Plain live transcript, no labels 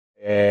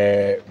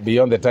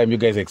beyond the time you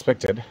guys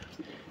expected.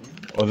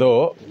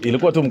 Although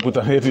ilikuwa tu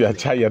mkutano yetu ya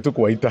chai tu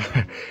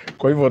kuwaita.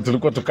 Kwa hivyo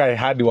tulikuwa tukae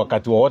hadi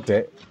wakati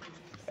wote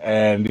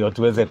ndio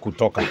tuweze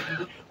kutoka.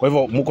 Kwa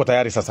hivyo mko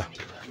tayari sasa?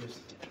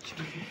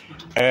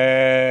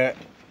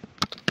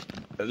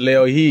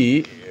 Leo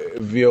hii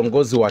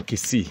viongozi wa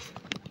Kisii,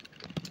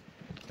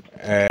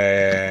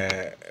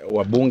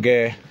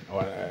 wabunge,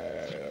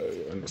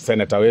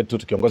 seneta wetu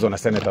tukiongozwa na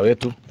seneta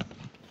wetu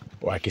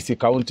wa Kisii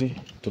County,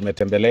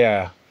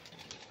 tumetembelea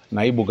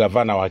naibu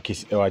gavana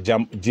wa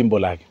jimbo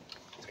la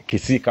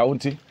Kisii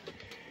County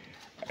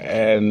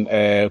and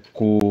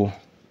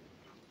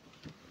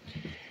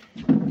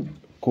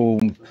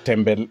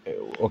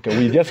okay,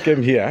 we just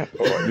came here.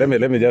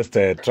 Let me just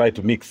try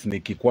to mix,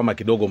 nikikwama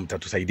kidogo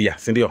mtatusaidia,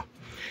 si ndio?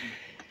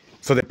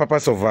 So the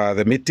purpose of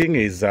the meeting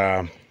is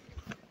to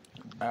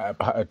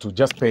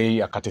just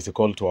pay a courtesy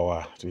call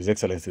to His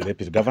Excellency the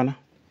Deputy Governor,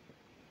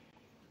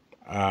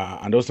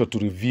 and also to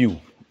review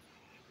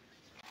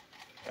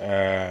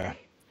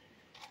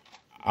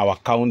our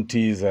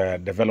county's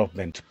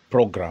development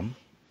program,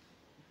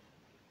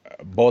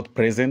 both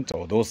present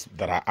or those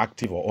that are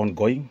active or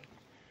ongoing,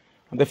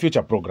 and the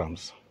future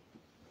programs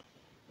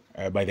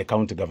by the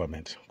county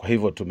government. Kwa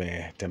hivyo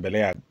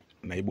tumetembelea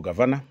naibu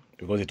governor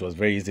because it was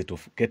very easy to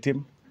get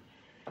him.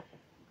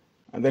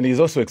 And then he's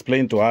also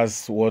explained to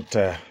us what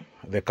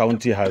the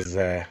county has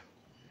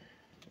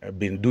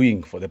been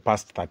doing for the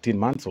past 13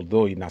 months,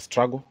 although in a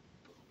struggle,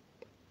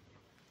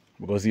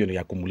 because hiyo ni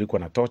ya kumulikwa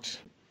na torch.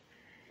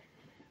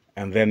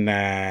 And then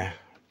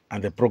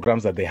and the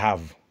programs that they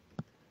have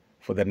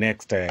for the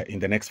next in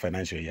the next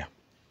financial year.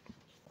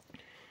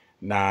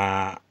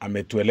 Na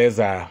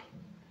ametueleza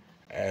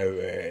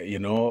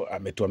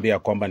ametuambia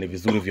kwamba ni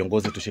vizuri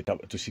viongozi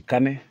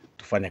tushikane,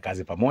 tufanye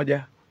kazi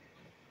pamoja,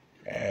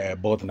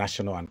 both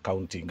national and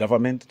county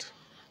government,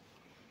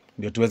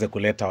 ndio tuweze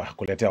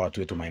kuletea watu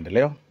wetu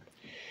maendeleo.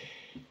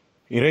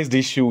 He raised the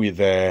issue with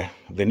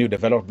the new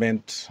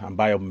development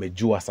ambayo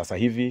mmejua sasa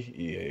hivi,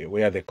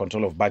 where the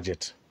control of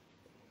budget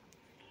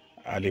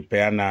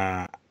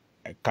alipeana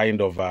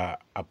kind of a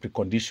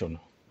precondition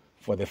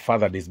for the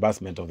further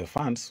disbursement of the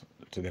funds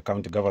to the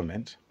county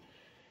government.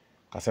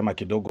 Kasema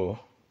kidogo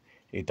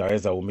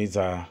itaweza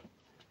umiza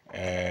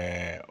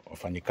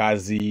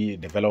wafanyikazi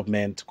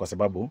development, kwa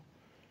sababu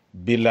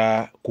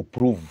bila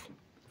kuprove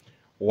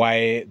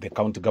why the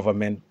county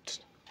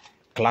government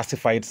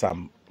classified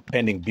some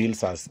pending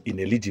bills as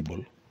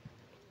ineligible,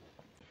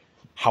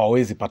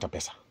 hawawezi pata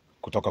pesa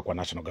kutoka kwa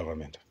national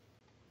government.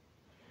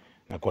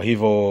 Na kwa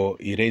hivyo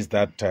he raised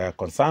that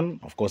concern,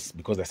 of course,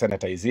 because the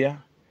senator is here,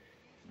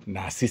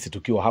 na sisi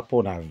tukiwa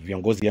hapo na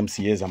viongozi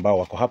MCAs ambao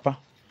wako hapa.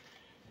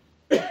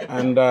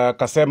 And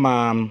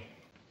kasema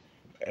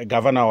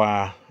governor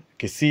wa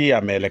Kisii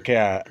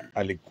ameelekea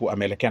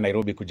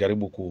Nairobi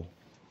kujaribu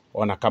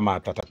kuona kama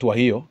atatatua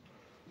hiyo,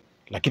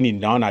 lakini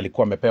ninaona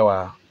alikuwa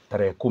amepewa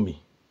tarehe 10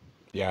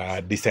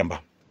 ya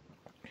December.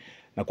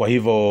 Na kwa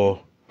hivyo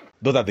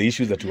those are the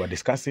issues that we were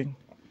discussing,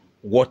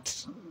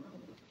 what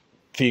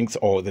things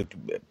or the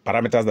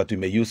parameters that we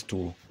may use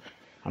to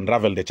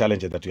unravel the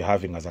challenges that we're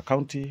having as a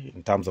county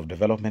in terms of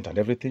development and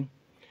everything.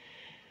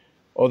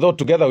 Although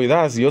together with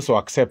us, he also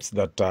accepts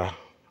that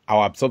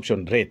our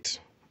absorption rate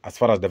as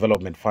far as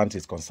development funds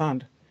is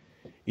concerned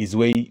is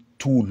way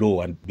too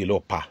low and below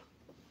par.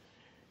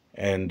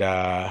 And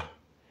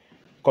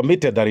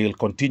committed that he'll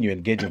continue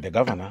engaging the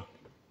governor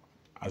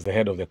as the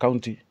head of the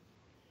county,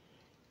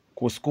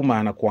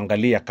 kusukuma na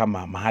kuangalia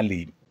kama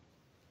mahali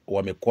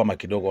wamekwama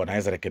kidogo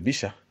wanaweza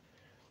rekebisha,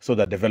 so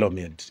that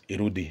development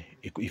irudi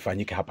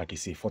ifanyike hapa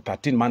Kisii. For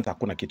 13 months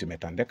hakuna kitu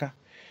imetendeka.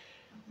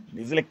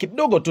 Ni zile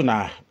kidogo tu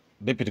na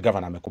deputy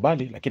governor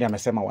amekubali, lakini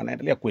amesema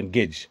wanaendelea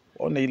kuengage.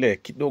 One ile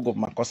kidogo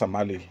makosa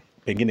mali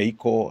pengine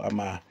iko,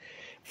 ama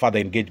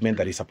further engagement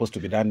that is supposed to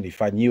be done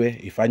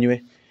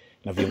ifanywe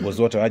na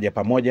viongozi wote waje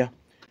pamoja,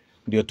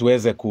 ndio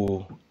tuweze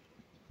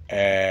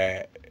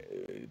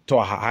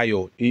toa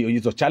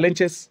hizo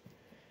challenges,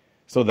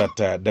 so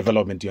that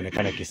development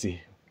ionekane Kisii.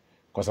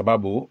 Kwa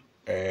sababu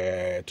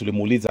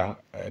tulimuuliza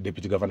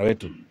deputy governor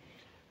wetu,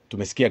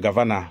 tumesikia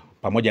governor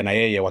pamoja na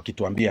yeye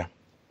wakituambia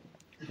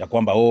ya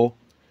kwamba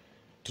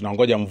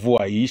tunangoja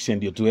mvua iishe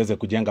ndio tuweze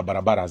kujenga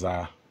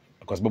barabara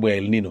kwa sababu ya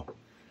El Nino.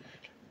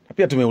 Na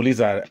pia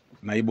tumeuliza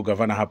naibu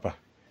governor hapa,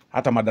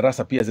 hata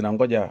madarasa pia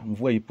zinangoja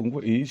mvua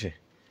iishe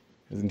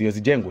ndio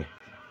zijengwe,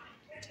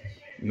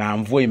 na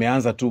mvua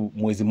imeanza tu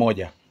mwezi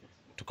moja.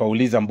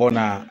 Tukauliza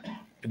mbona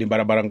ni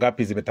barabara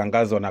ngapi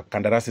zimetangazwa na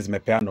kandarasi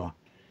zimepeanwa,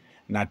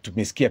 na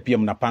tumesikia pia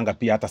mnapanga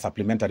pia hata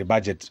supplementary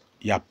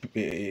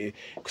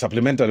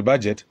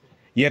budget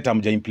yet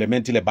hamja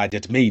implement ile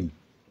budget main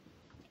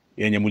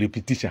yenye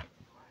mlipitisha.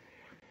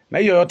 Na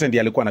hiyo yote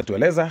ndiye alikuwa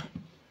anatueleza,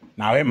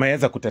 na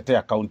ameweza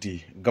kutetea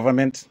county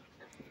government,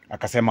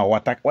 akasema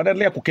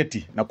wanaendelea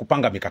kuketi na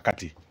kupanga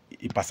mikakati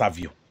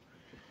ipasavyo.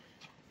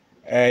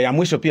 Ya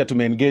mwisho pia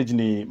tumeengage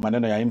ni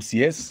maneno ya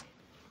MCAs.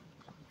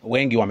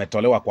 Wengi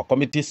wametolewa kwa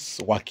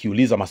committees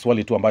wakiuliza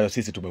maswali tu ambayo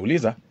sisi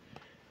tumeuliza,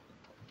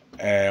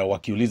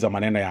 wakiuliza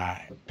maneno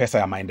ya pesa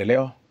ya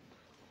maendeleo,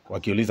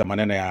 wakiuliza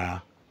maneno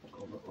ya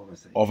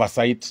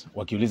oversight,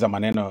 wakiuliza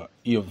maneno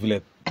hiyo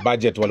vile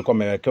budget walikuwa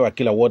wamewekewa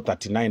kila ward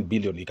 39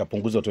 billion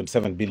ikapunguzwa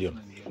 27 billion.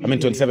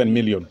 27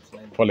 million.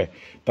 Pole.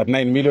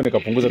 39 million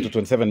ikapunguzwa to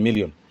 27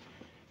 million.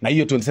 Na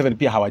hiyo 27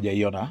 pia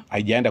hawajaiona,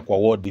 haijaenda kwa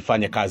ward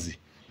ifanye kazi.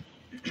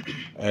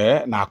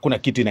 Na hakuna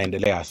kitu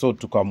inaendelea. So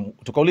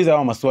tukauliza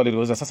hao maswali,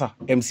 tuliuliza sasa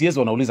MCAs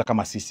wanauliza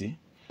kama sisi,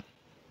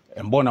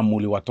 mbona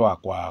mliwatoa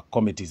kwa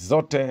committees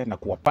zote na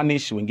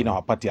kuwapunish, wengine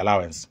hawapati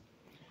allowance?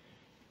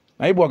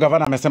 Naibu wa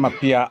gavana amesema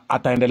pia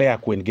ataendelea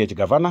kuengage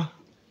gavana,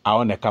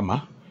 aone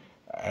kama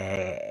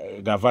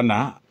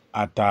gavana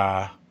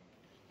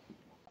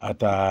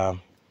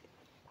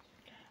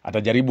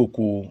atajaribu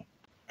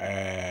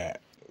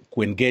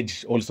kuengage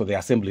also the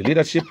assembly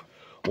leadership,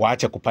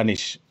 waache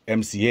kupunish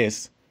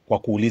MCAs kwa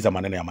kuuliza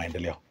maneno ya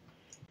maendeleo.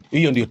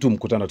 Hiyo ndio tu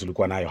mkutano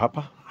tulikuwa nayo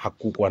hapa,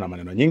 hakukuwa na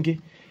maneno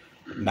nyingi,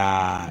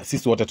 na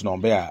sisi wote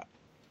tunaombea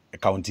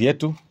kaunti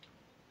yetu,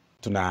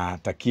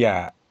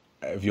 tunatakia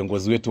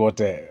viongozi wetu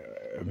wote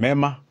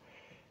mema,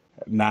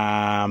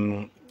 na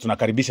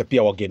tunakaribisha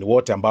pia wageni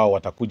wote ambao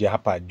watakuja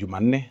hapa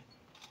Jumanne.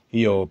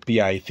 Hiyo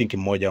pia I think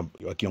mmoja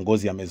wa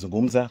kiongozi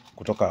amezungumza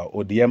kutoka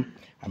ODM,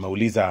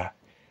 ameuliza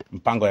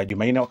mpango ya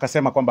Jumanne,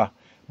 wakasema kwamba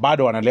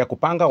bado wanaendelea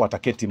kupanga,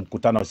 wataketi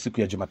mkutano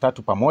siku ya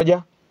Jumatatu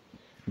pamoja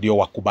ndio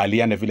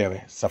wakubaliane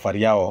vile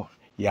safari yao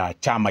ya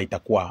chama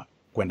itakuwa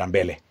kwenda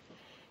mbele.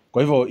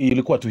 Kwa hivyo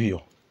ilikuwa tu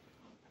hiyo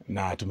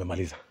na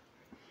tumemaliza.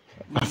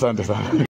 Asante sana.